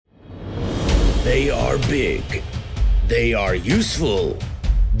They are big. They are useful.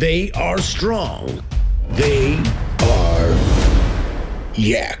 They are strong. They are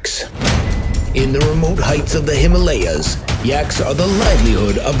yaks. In the remote heights of the Himalayas, yaks are the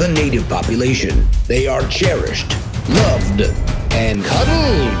livelihood of the native population. They are cherished, loved, and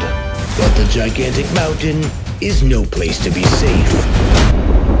cuddled. But the gigantic mountain is no place to be safe.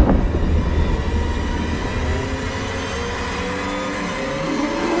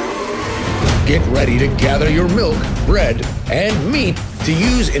 Get ready to gather your milk, bread, and meat to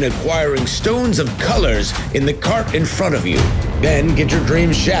use in acquiring stones of colors in the cart in front of you. Then get your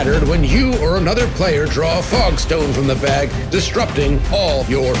dreams shattered when you or another player draw a fog stone from the bag, disrupting all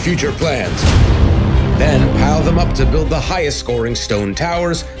your future plans. Then pile them up to build the highest scoring stone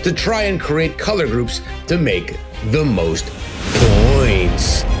towers to try and create color groups to make the most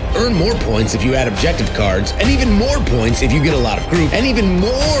points. Earn more points if you add objective cards, and even more points if you get a lot of group, and even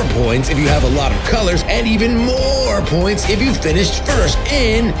more points if you have a lot of colors, and even more points if you finished first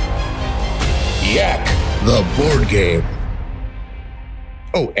in Yak, the board game.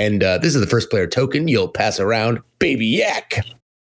 Oh, and this is the first player token you'll pass around, Baby Yak.